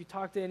Christ, if you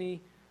talk to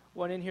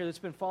anyone in here that's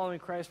been following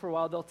Christ for a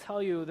while, they'll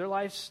tell you their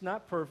life's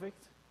not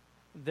perfect.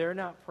 They're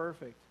not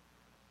perfect,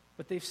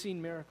 but they've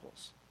seen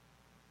miracles.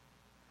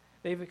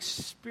 They've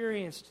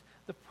experienced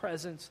the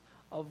presence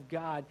of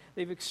God.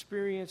 They've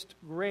experienced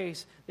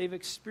grace. They've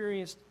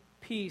experienced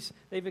peace.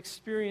 They've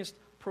experienced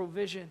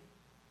provision.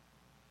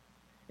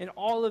 And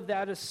all of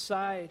that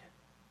aside,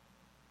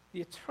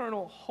 the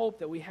eternal hope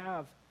that we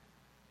have,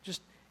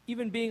 just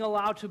even being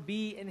allowed to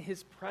be in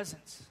His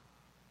presence.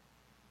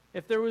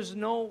 If there was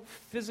no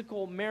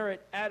physical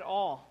merit at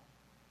all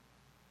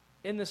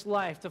in this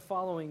life to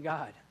following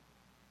God,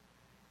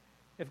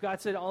 if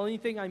God said, the only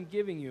thing I'm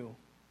giving you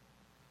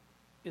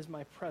is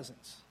my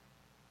presence,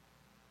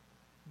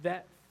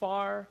 that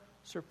far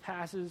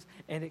surpasses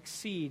and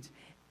exceeds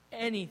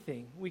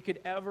anything we could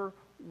ever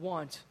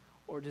want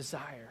or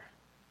desire.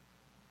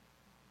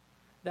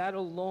 That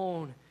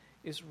alone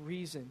is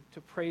reason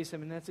to praise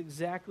him, and that's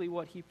exactly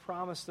what he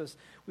promised us.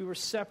 We were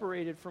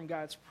separated from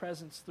God's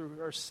presence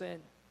through our sin.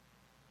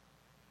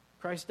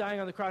 Christ dying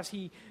on the cross,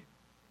 the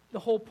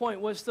whole point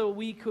was so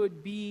we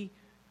could be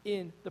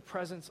in the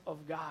presence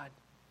of God,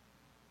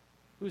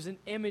 whose an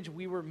image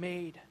we were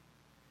made.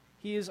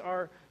 He is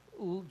our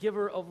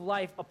giver of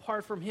life.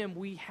 Apart from him,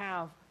 we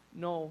have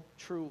no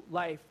true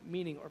life,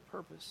 meaning, or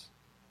purpose.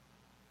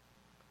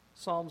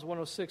 Psalms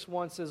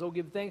 106:1 says, "Oh,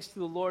 give thanks to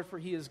the Lord, for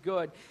he is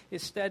good.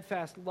 His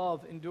steadfast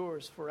love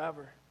endures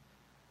forever."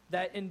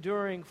 That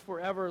enduring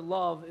forever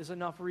love is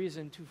enough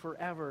reason to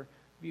forever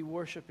be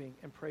worshiping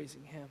and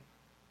praising him.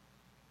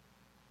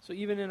 So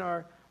even in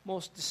our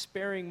most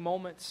despairing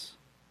moments,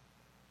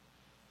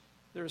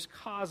 there's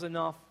cause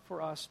enough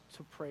for us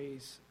to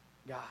praise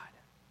God.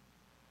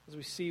 As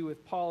we see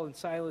with Paul and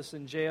Silas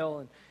in jail,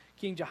 and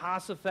King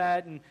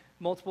Jehoshaphat, and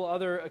multiple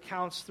other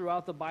accounts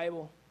throughout the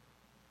Bible.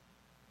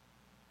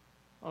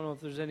 I don't know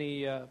if there's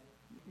any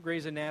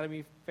Grey's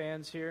Anatomy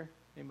fans here.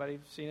 Anybody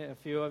seen it? A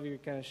few of you are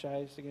kind of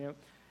shy, sticking out.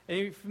 Are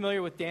you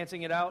familiar with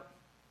Dancing It Out?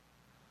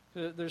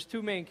 There's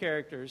two main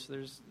characters.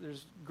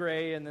 There's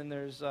Grey, and then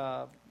there's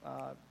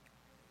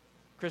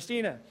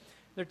Christina.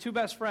 They're two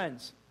best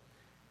friends,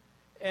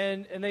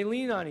 and they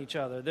lean on each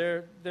other.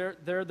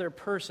 They're their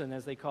person,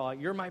 as they call it.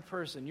 You're my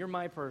person. You're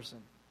my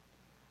person,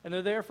 and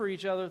they're there for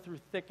each other through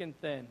thick and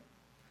thin.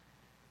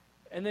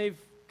 And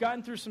they've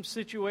gotten through some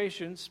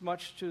situations,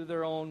 much to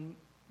their own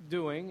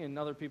doing and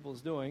other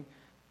people's doing.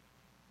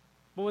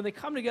 But when they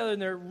come together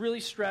and they're really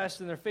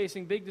stressed and they're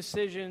facing big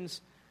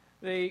decisions,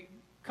 a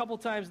couple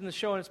times in the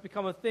show and it's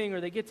become a thing,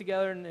 or they get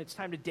together and it's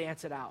time to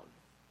dance it out.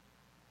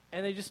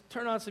 And they just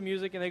turn on some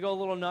music and they go a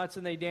little nuts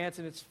and they dance,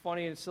 and it's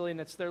funny and silly and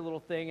it's their little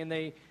thing. And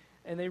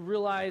they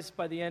realize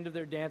by the end of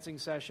their dancing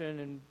session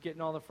and getting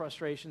all the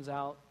frustrations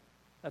out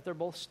that they're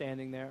both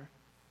standing there.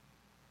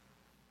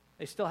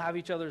 They still have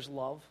each other's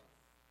love.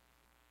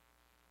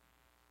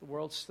 The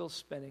world's still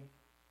spinning.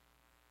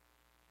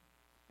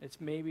 It's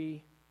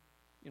maybe,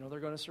 they're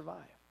going to survive.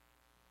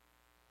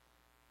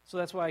 So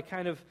that's why I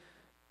kind of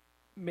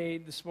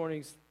made this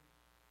morning's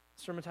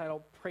sermon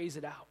title, Praise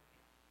It Out.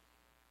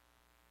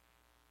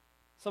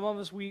 Some of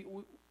us, we're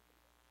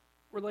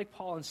like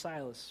Paul and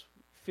Silas.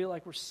 Feel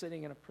like we're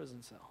sitting in a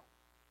prison cell.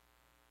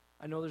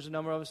 I know there's a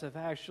number of us that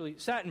have actually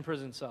sat in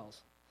prison cells.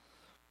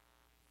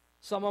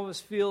 Some of us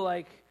feel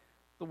like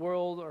the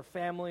world or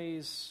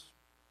families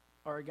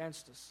are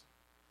against us.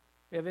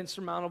 We have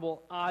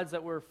insurmountable odds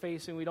that we're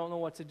facing. We don't know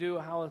what to do,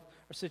 how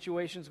our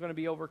situation is going to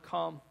be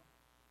overcome.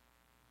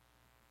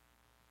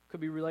 Could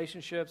be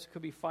relationships,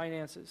 could be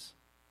finances,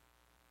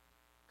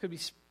 could be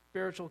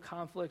spiritual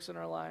conflicts in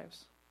our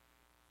lives.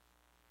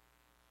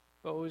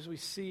 But as we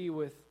see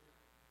with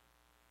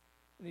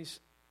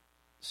these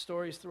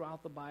stories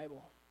throughout the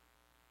Bible,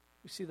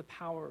 we see the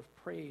power of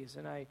praise.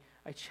 And I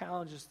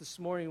challenge us this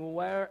morning,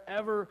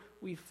 wherever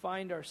we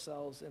find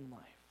ourselves in life,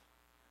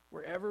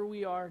 wherever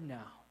we are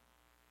now,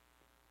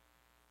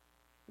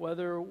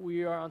 whether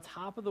we are on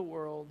top of the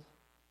world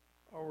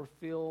or we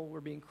feel we're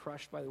being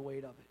crushed by the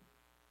weight of it,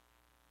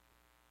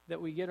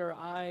 that we get our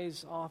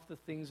eyes off the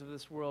things of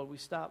this world. We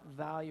stop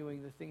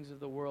valuing the things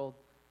of the world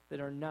that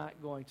are not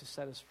going to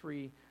set us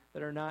free,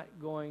 that are not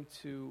going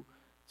to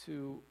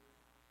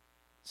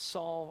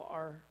solve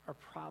our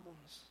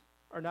problems,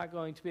 are not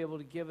going to be able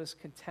to give us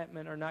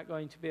contentment, are not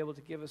going to be able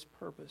to give us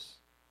purpose.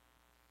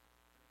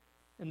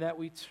 And that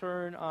we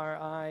turn our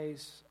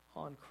eyes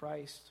on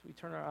Christ, we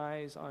turn our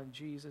eyes on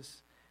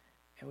Jesus,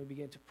 and we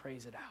begin to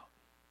praise it out.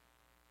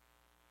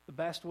 The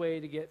best way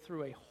to get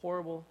through a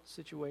horrible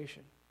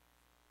situation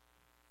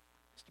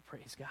is to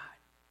praise God.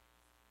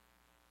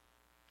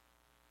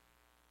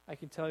 I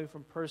can tell you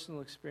from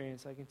personal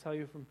experience, I can tell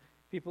you from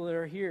people that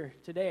are here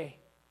today,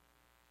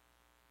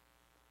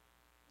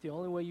 the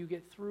only way you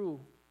get through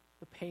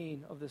the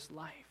pain of this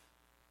life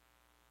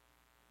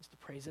is to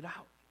praise it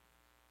out.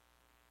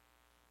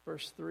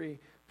 Verse 3,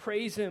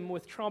 praise him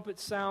with trumpet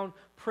sound,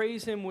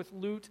 praise him with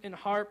lute and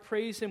harp,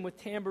 praise him with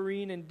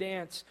tambourine and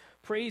dance,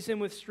 praise him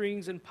with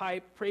strings and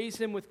pipe, praise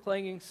him with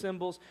clanging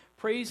cymbals,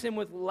 praise him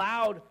with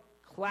loud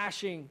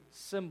clashing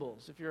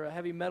cymbals. If you're a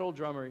heavy metal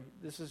drummer,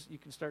 you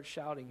can start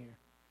shouting here.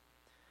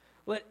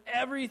 Let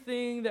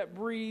everything that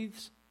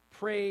breathes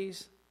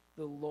praise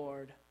the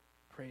Lord.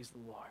 Praise the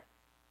Lord.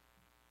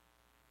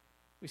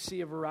 We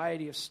see a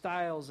variety of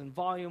styles and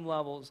volume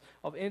levels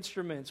of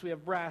instruments. We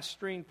have brass,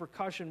 string,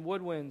 percussion,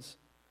 woodwinds.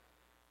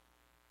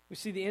 We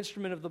see the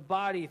instrument of the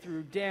body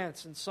through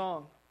dance and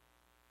song.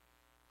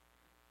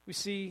 We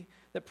see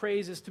that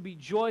praise is to be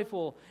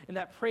joyful, and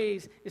that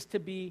praise is to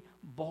be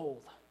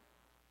bold.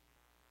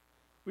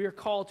 We are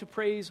called to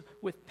praise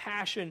with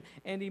passion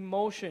and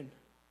emotion.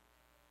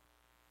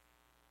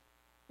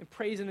 And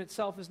praise in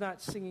itself is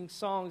not singing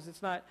songs.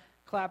 It's not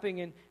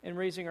clapping and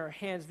raising our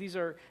hands. These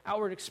are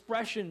outward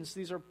expressions.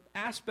 These are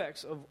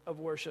aspects of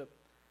worship.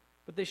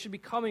 But they should be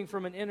coming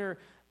from an inner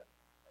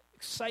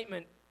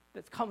excitement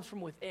that comes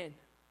from within.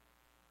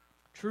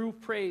 True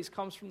praise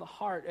comes from the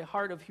heart, a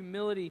heart of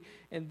humility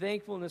and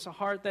thankfulness, a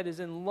heart that is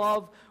in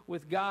love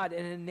with God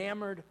and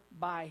enamored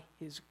by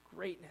his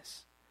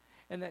greatness,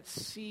 and that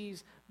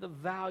sees the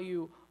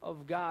value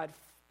of God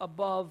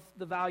above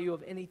the value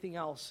of anything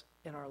else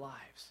in our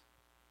lives.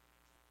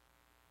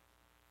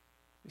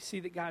 We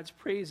see that God's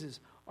praises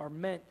are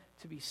meant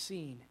to be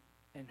seen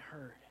and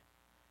heard.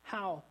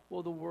 How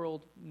will the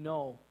world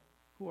know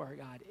who our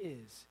God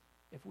is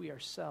if we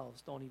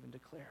ourselves don't even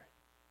declare it?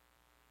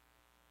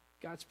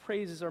 God's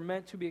praises are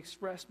meant to be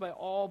expressed by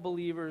all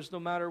believers, no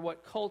matter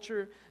what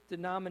culture,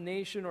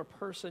 denomination, or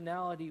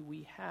personality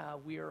we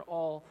have. We are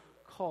all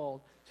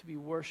called to be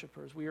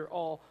worshipers. We are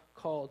all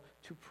called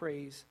to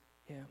praise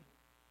him.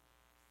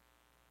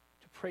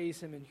 To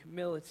praise him in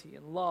humility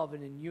and love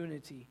and in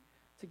unity,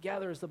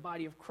 together as the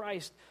body of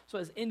Christ. So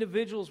as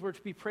individuals, we're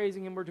to be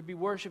praising him, we're to be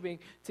worshiping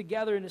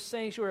together in the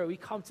sanctuary. We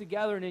come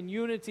together and in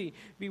unity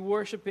be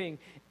worshiping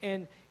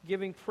and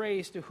giving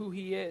praise to who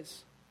he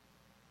is.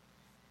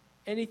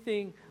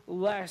 Anything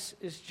less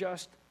is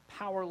just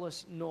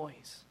powerless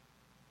noise.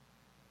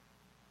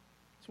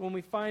 So when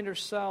we find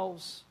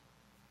ourselves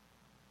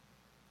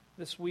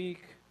this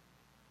week,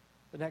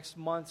 the next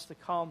months to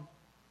come,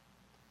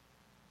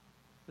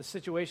 the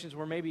situations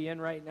we're maybe in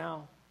right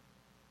now,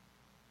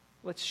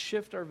 let's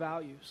shift our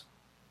values.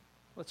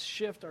 Let's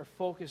shift our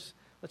focus.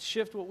 Let's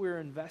shift what we're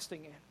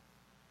investing in.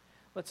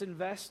 Let's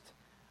invest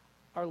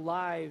our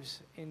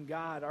lives in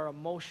God, our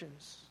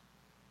emotions.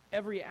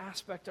 Every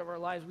aspect of our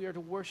lives, we are to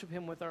worship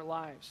him with our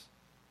lives.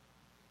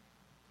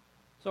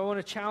 So I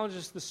want to challenge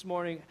us this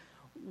morning.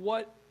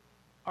 What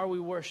are we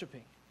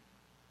worshiping?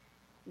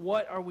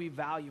 What are we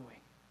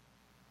valuing?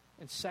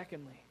 And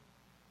secondly,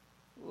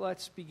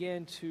 let's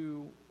begin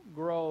to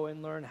grow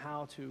and learn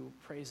how to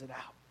praise it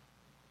out.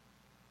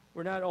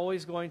 We're not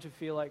always going to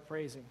feel like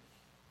praising.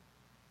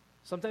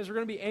 Sometimes we're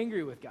going to be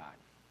angry with God.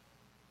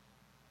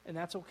 And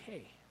that's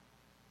okay.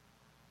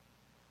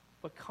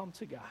 But come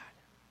to God.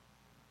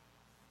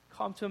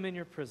 Come to him in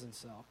your prison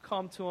cell.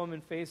 Come to him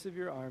in face of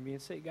your army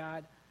and say,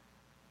 God,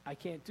 I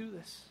can't do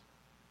this.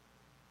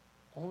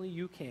 Only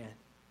you can.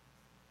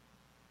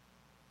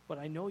 But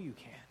I know you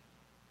can.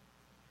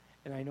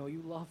 And I know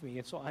you love me.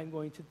 And so I'm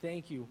going to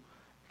thank you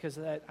because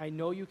of that I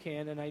know you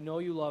can and I know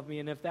you love me.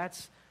 And if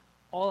that's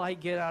all I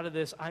get out of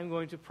this, I'm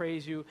going to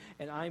praise you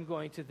and I'm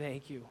going to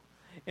thank you.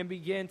 And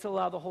begin to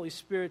allow the Holy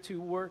Spirit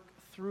to work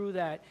through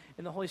that.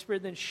 And the Holy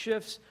Spirit then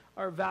shifts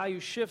our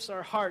values, shifts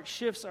our heart,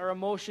 shifts our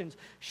emotions,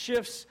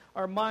 shifts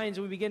our minds,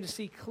 and we begin to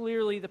see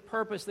clearly the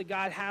purpose that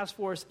God has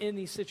for us in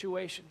these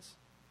situations.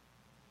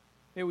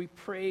 May we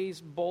praise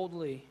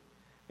boldly.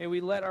 May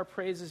we let our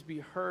praises be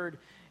heard.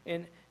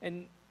 And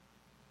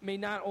may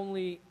not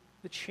only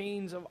the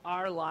chains of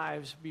our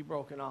lives be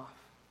broken off.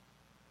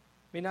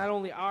 May not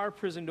only our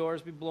prison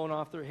doors be blown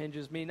off their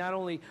hinges. May not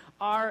only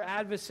our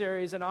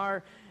adversaries and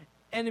our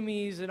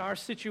enemies and our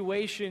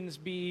situations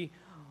be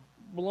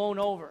blown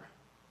over.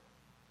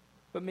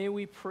 But may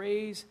we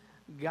praise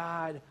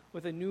God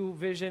with a new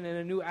vision and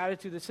a new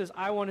attitude that says,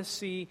 I want to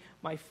see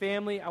my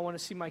family, I want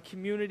to see my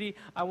community,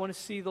 I want to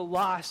see the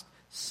lost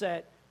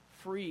set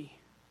free.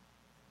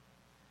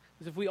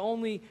 Because if we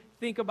only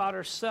think about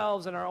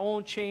ourselves and our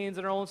own chains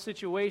and our own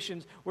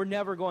situations, we're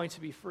never going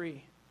to be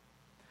free.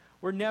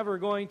 We're never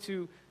going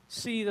to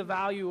see the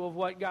value of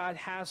what God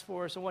has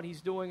for us and what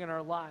he's doing in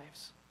our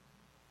lives.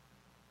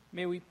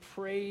 May we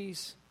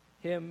praise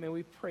him, may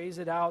we praise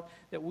it out,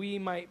 that we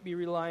might be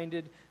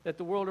reminded, that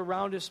the world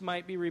around us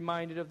might be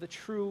reminded of the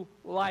true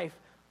life,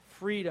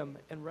 freedom,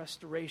 and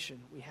restoration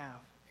we have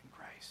in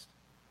Christ.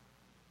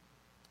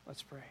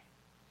 Let's pray.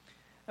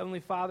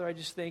 Heavenly Father, I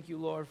just thank you,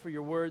 Lord, for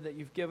your word that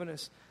you've given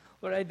us.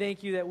 Lord, I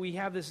thank you that we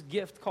have this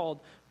gift called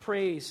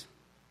praise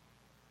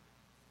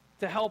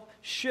to help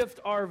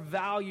shift our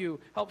value,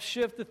 help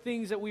shift the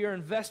things that we are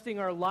investing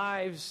our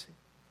lives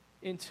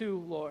into,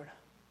 Lord.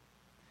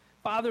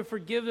 Father,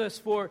 forgive us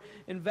for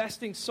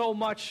investing so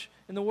much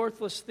in the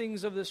worthless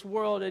things of this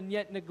world and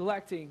yet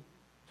neglecting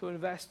to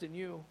invest in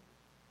you.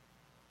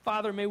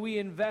 Father, may we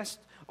invest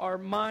our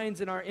minds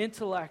and our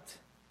intellect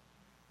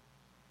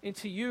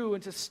into you,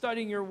 into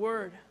studying your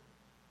word.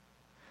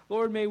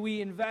 Lord, may we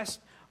invest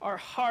our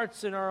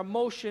hearts and our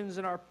emotions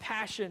and our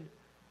passion.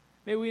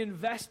 May we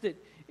invest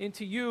it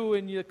into you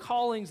and the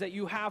callings that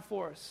you have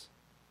for us.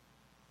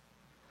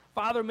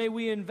 Father, may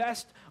we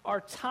invest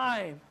our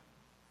time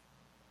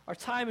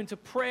into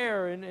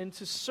prayer and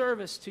into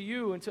service to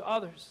you and to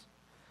others.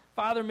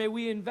 Father, may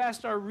we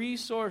invest our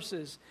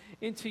resources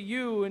into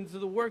you and to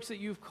the works that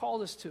you've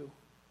called us to.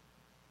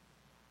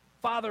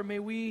 Father, may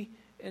we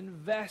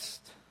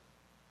invest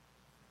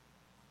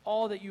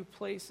all that you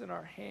place in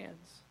our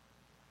hands,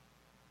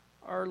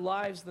 our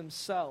lives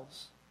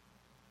themselves,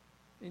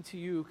 into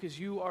you, because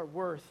you are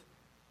worth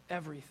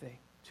everything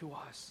to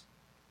us.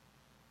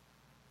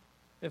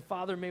 And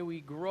Father, may we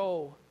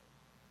grow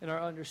in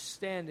our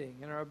understanding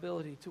and our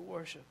ability to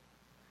worship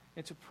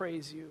and to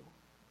praise you.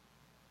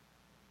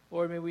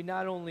 Lord, may we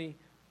not only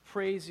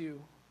praise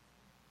you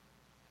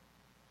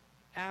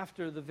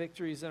after the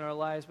victories in our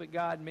lives, but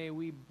God, may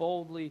we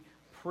boldly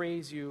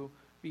praise you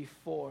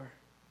before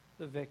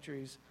the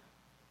victories,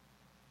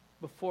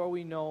 before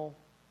we know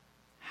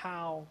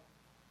how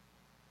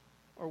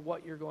or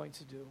what you're going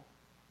to do.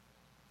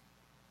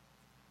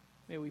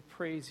 May we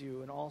praise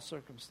you in all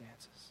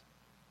circumstances.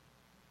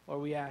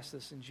 Lord, we ask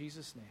this in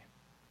Jesus'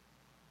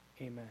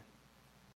 name. Amen.